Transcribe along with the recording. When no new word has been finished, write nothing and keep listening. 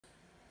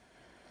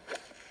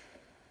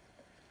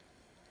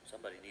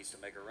Somebody needs to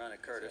make a run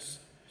at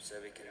Curtis.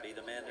 Seve can be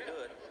the man to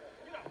do it.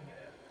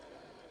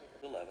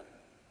 11.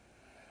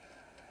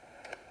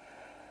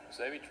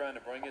 Seve trying to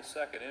bring his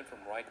second in from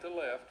right to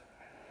left.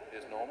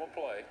 His normal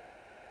play.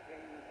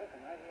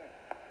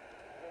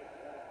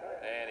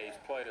 And he's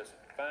played a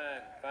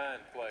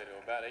fine play to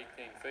about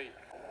 18 feet.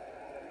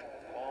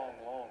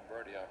 Long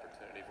birdie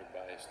opportunity for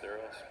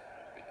Ballesteros.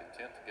 Be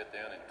content to get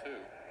down in 2.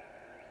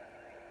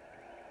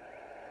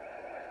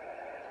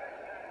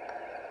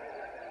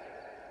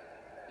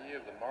 He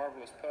of the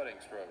marvelous putting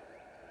stroke.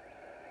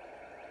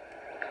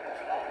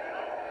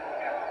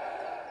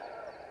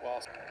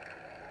 While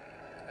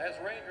as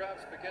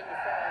raindrops begin to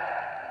fall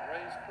in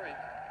Rays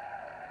Creek,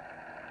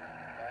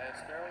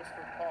 Ballesteros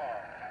for par.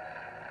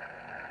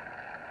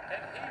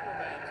 And he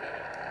remains in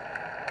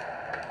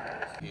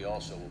it. He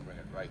also will bring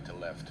it right to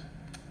left.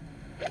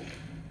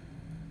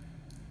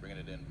 Bringing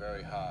it in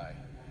very high.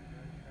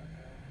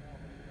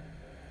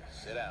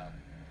 Sit down.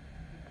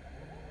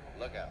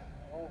 Look out.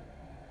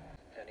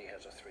 And he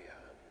has a 3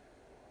 iron.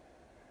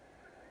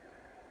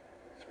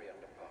 3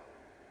 under par.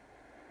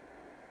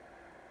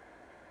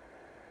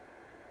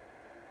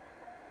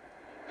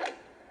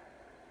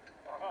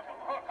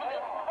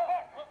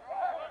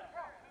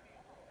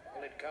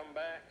 Will it come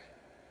back?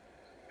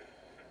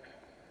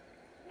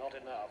 Not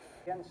enough.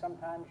 Again,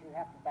 sometimes you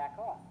have to back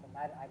off. And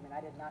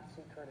I did not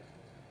see Curtis's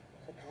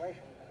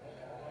situation.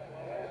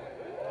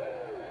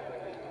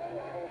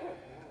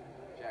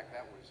 Jack,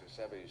 that was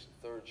Seve's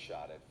 3rd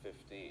shot at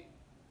 15.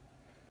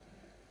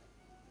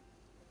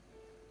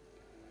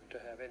 To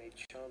have any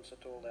chance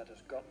at all, that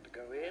has got to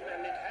go in,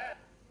 and it has.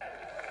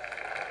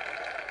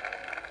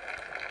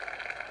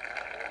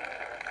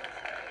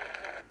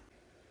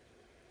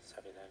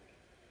 Seve then.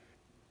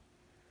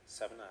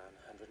 7 iron,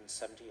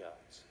 170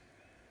 yards.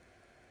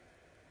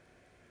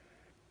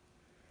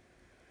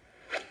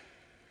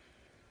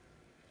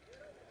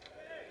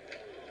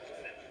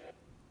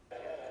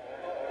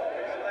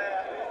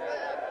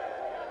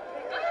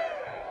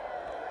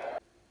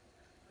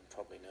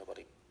 Probably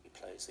nobody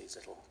plays these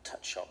little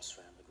touch shots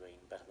around the green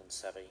better than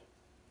Seve.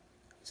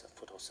 He's a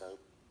foot or so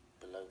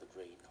below the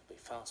green. He'll be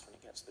fast when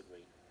he gets to the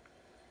green.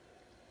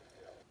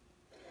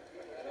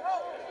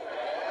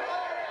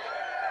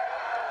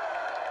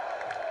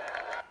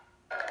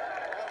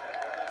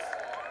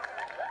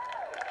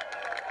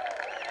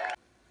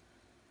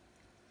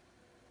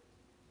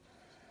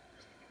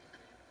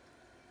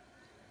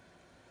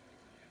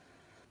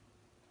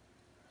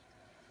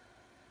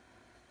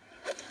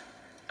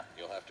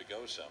 You'll have to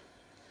go some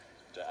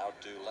to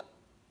outdo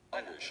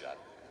Lander's shot.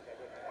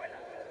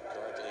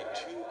 Currently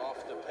 2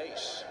 off the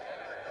pace.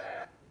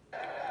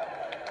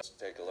 Let's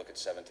take a look at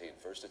 17.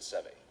 First at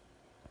Seve.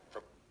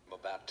 From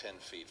about 10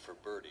 feet for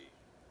birdie.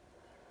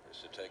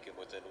 This to take him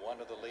within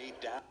 1 of the lead.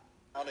 Down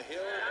a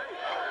hill.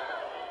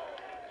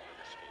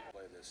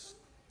 Play this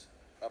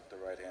up the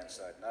right-hand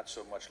side. Not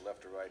so much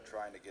left or right,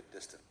 trying to get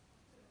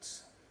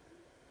distance.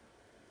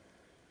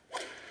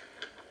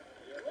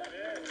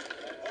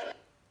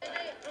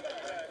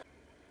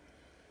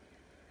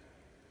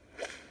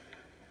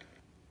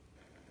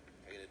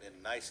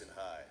 Nice and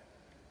high.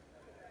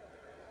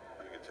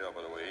 You can tell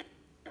by the way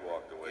he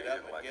walked away. Get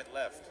up and get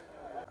left.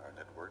 Our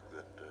network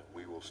that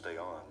we will stay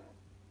on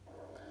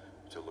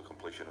until the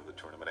completion of the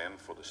tournament and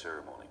for the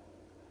ceremony.